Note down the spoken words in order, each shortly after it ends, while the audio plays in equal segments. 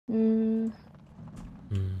No.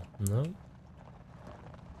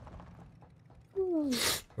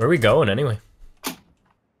 Where are we going anyway? I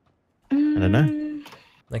don't know.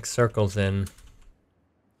 Next circle's in...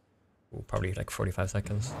 Ooh, probably like 45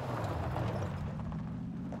 seconds.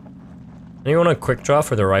 Anyone want a quick draw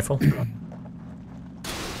for the rifle?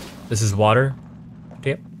 This is water.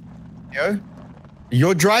 Yep. Yo,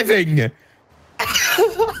 you're driving.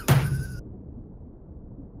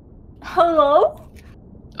 Hello?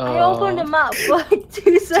 I opened the map for like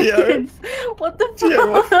 2 seconds. What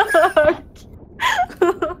the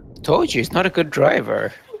fuck? Told you, he's not a good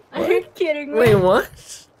driver. Are you kidding me? Wait,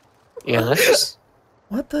 what? Yeah, let's just...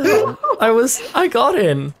 What the hell? I got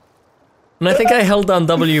in. And I think I held down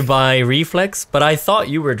W by reflex, but I thought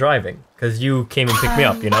you were driving. Because you came and picked me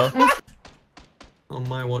up, you know? On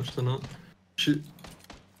my watch, they're not. Shoot.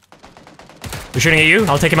 They're shooting at you.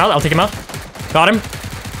 I'll take him out. I'll take him out. Got him.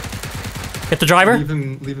 Get the driver.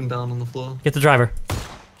 Leave him down on the floor. Get the driver.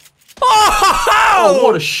 Oh,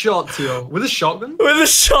 what a shot, Tio. With a shotgun? With a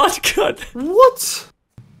shotgun. What?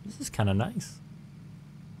 This is kind of nice.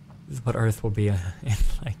 This is what Earth will be in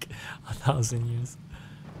like 1,000 years.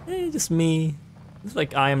 Just me. It's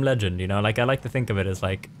like I Am Legend, you know? Like I like to think of it as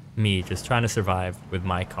like me just trying to survive with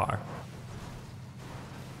my car.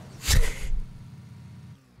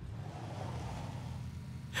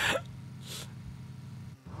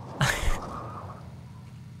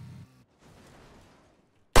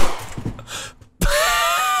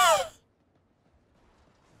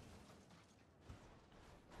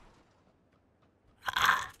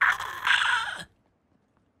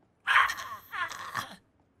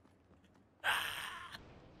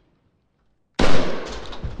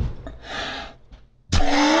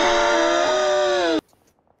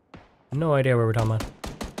 No idea where we're talking about.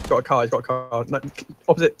 He's got a car, he's got a car. No,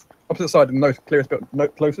 opposite side, the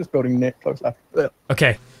closest building near, close left. There.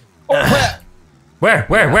 Okay. Where?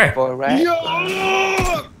 Boy, right?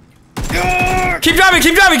 Keep driving,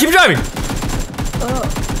 keep driving, keep driving!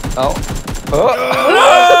 Oh.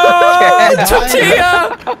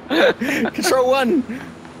 Tortilla! Control 1.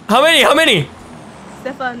 How many?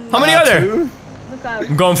 Stefan. How many are there? 2. Look out.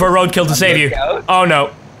 I'm going for a roadkill to save you. out. Oh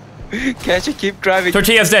no. Can't you keep driving?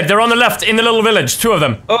 Tortilla's dead. They're on the left in the little village. 2 of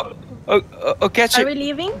them. Oh, catch Are it. we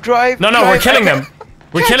leaving? Drive. No, drive. we're killing them.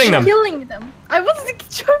 We're killing them. Killing them. I was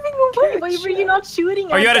driving away. Why were you not shooting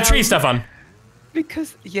at Are you at a them? tree, Stefan?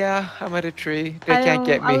 Because, yeah, I'm at a tree. They I can't know,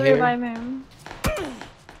 get me I'll here. revive him.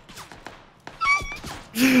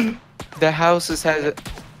 The houses has a...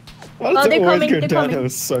 Why does they're it always coming, go they're downhill coming.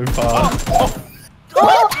 so far?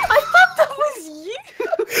 Oh, I thought that was you.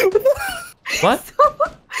 What?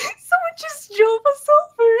 Someone just drove us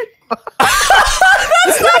over.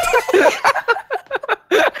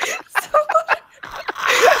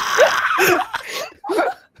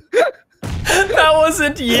 That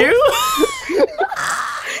wasn't you?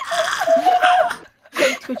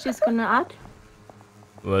 Twitch is gonna add?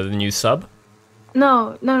 Was a new sub?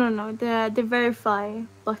 No. The verify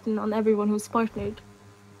button on everyone who's partnered.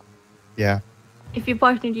 Yeah. If you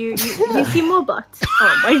partnered, you see more butts.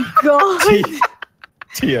 Oh my god.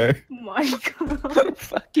 Tio. My god.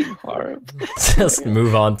 Fucking horrible. Just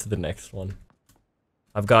move on to the next one.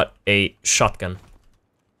 I've got a shotgun.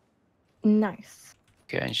 Nice.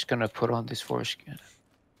 Okay, I'm just gonna put on this foreskin.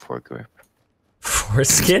 Foregrip.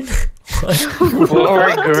 Foreskin? What?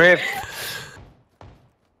 Foregrip.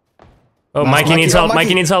 Oh, No, Mikey needs help. Mikey.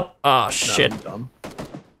 Mikey needs help. Oh, shit. Dumb.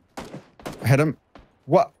 Hit him.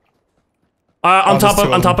 What? On there's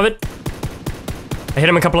 2 top of it. I hit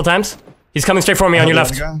him a couple of times. He's coming straight for me on your there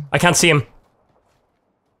left. we go. I can't see him.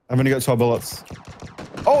 I've only got 12 bullets.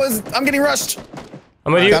 Oh, I'm getting rushed.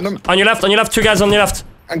 I'm with you. Got him. On your left. 2 guys on your left.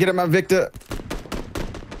 I'm getting my Victor.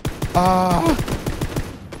 Ah.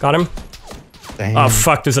 Got him. Damn. Oh,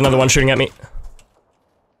 fuck. There's another one shooting at me.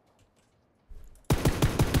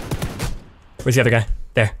 Where's the other guy?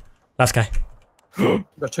 There. Last guy.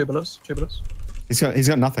 Got 2 bullets, 2 bullets. He's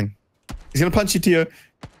got nothing. He's gonna punch you, Tio.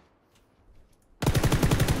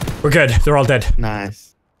 We're good. They're all dead.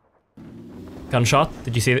 Nice. Gunshot.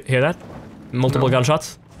 Did you hear that? Multiple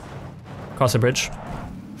gunshots. Across the bridge.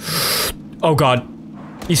 Oh god.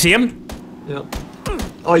 You see him? Yeah.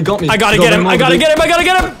 Oh, he got me. I gotta get him. I gotta get him. I gotta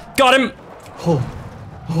get him. Got him.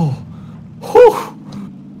 Oh.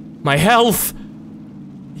 My health.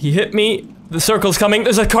 He hit me. The circle's coming.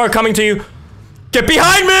 There's a car coming to you. Get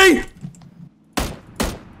behind me!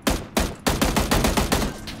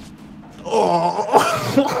 Oh.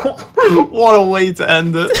 What a way to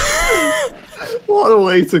end it. What a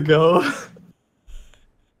way to go.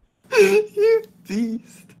 You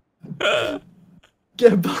beast.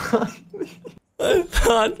 Get behind me. I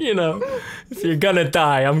thought, you know, if you're gonna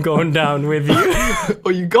die, I'm going down with you. Oh,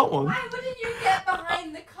 you got one? Why wouldn't you get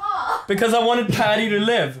behind the car? Because I wanted Patty to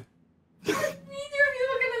live. Neither of you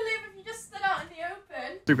were gonna live if you just stood out in the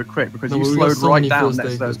open. Super quick because No, you we got slowed so right many down first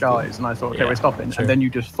next to those takers, guys, and I thought, okay, Yeah, we're stopping, sure. and then you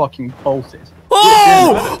just fucking bolted.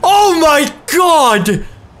 Oh! Oh my god!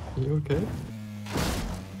 You okay?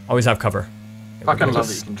 Always have cover. I kind of love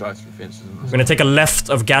that you can drive through fences. I'm gonna take a left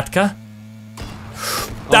of Gatka.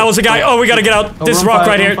 That was a guy. Oh, we gotta get out. This run rock fire,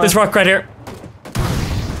 right run here. fire. This rock right here.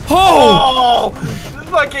 Oh! Oh!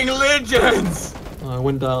 Fucking legends! I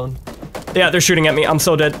went down. Yeah, they're shooting at me. I'm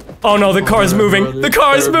so dead. Oh no, the car is they're moving. everywhere. The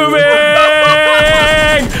car is They're moving.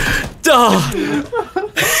 Duh.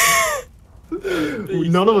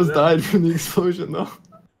 None of us died from the explosion though.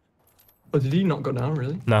 Oh, did he not go down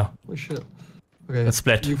really? No, Holy shit. Okay. let's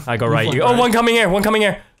split. You- I go you right. fly You. Oh, one coming here. One coming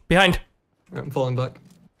here. Behind. Right, I'm falling back.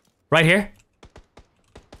 Right here.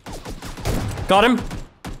 Got him.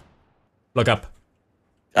 Look up.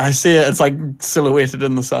 I see it, it's like silhouetted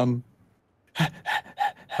in the sun.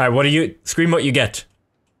 Alright, what do you scream what you get?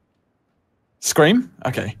 Scream?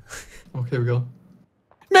 Okay. Okay, we go.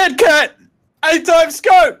 Medcat! 8-time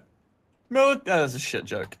scope! That's a shit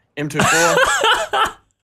joke. M24.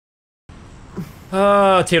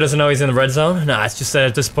 Tio doesn't know he's in the red zone? Nah, it's just that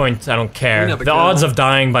at this point I don't care. never The care. odds of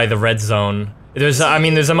dying by the red zone. There's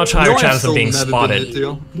a much higher chance of being spotted.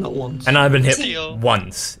 Not once. And I've been hit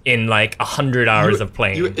once in like 100 hours of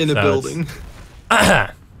playing. You were in a so building.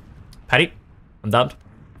 Patty, I'm done.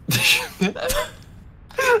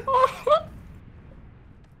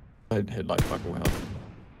 I hit like fucking well.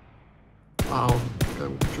 Wow.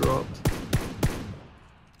 Got dropped.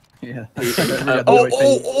 Yeah.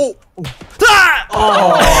 Oh!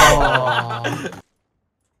 Oh.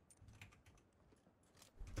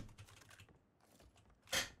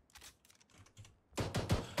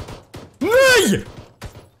 Me!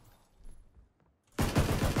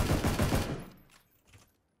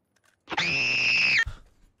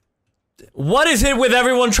 What is it with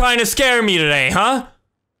everyone trying to scare me today, huh?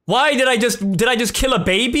 Why did I just kill a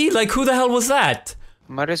baby? Like, who the hell was that?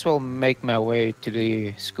 Might as well make my way to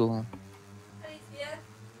the school. Yeah.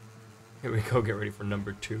 Here we go, get ready for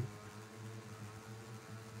number 2.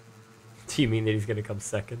 Do you mean that he's gonna come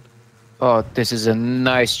second? Oh, this is a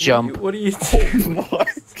nice jump. What are you doing? What?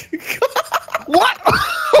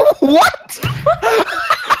 What?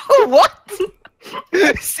 What?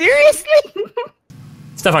 Seriously?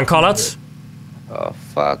 Stefan, callouts? Oh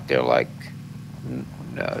fuck, they're like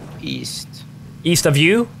east. East of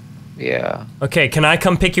you? Yeah. Okay, can I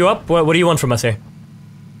come pick you up? What do you want from us here?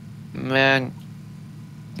 Man,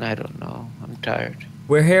 I don't know. I'm tired.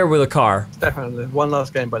 We're here with a car. Stefan, one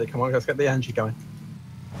last game, buddy. Come on, let's get the energy going.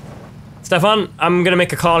 Stefan, I'm gonna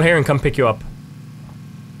make a call here and come pick you up.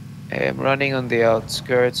 I'm running on the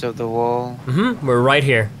outskirts of the wall. We're right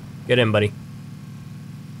here. Get in, buddy.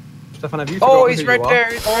 Stefan, have you Oh, forgotten he's who right you are?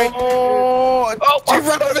 there. He's right Oh, I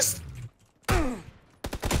run over this.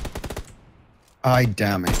 Ay,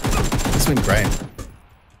 damn it. This went great.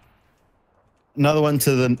 Another one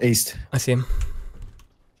to the east. I see him.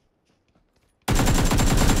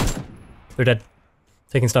 They're dead.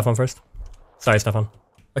 Taking Stefan first. Sorry, Stefan.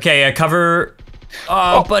 Okay, cover.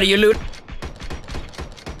 Oh, buddy, you loot.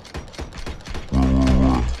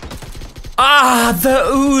 Ah, the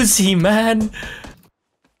Uzi, man.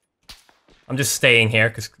 I'm just staying here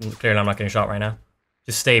because clearly I'm not getting shot right now.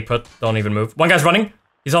 Just stay put. Don't even move. One guy's running.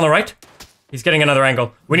 He's on the right. He's getting another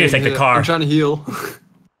angle. We need to take the car. I'm trying to heal.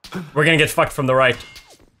 We're gonna get fucked from the right.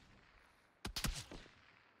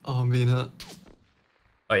 Oh, I'm being hit.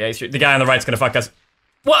 Oh yeah, the guy on the right's gonna fuck us.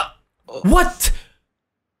 What? What?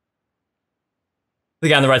 The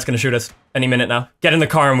guy on the right's gonna shoot us any minute now. Get in the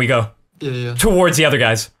car and we go. Yeah. Towards the other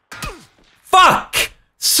guys. Fuck!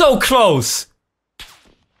 So close!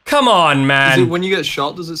 Come on, man. Is it when you get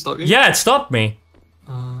shot, does it stop you? Yeah, it stopped me.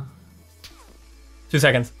 2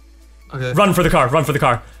 seconds. Okay. Run for the car, run for the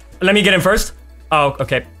car. Let me get in first. Oh,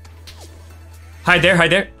 okay. Hide there,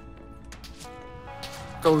 hide there.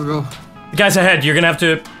 Go. The guy's ahead, you're gonna have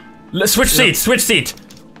to... Switch seat, switch seat.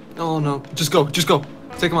 Oh no. Just go.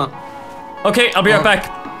 Take him out. Okay, I'll be right back.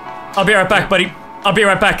 I'll be right back, buddy. I'll be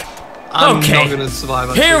right back. I'm Okay. not gonna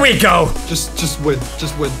survive. Here actually. we go. Just win.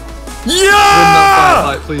 Just win. Win Yeah!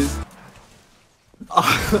 that firefight, please.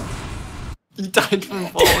 You died from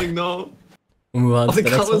falling, no. Move on to The the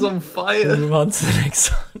car next was one. on fire. Move on to the next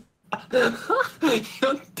one.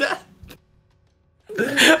 You're dead.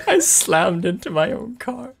 I slammed into my own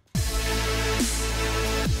car.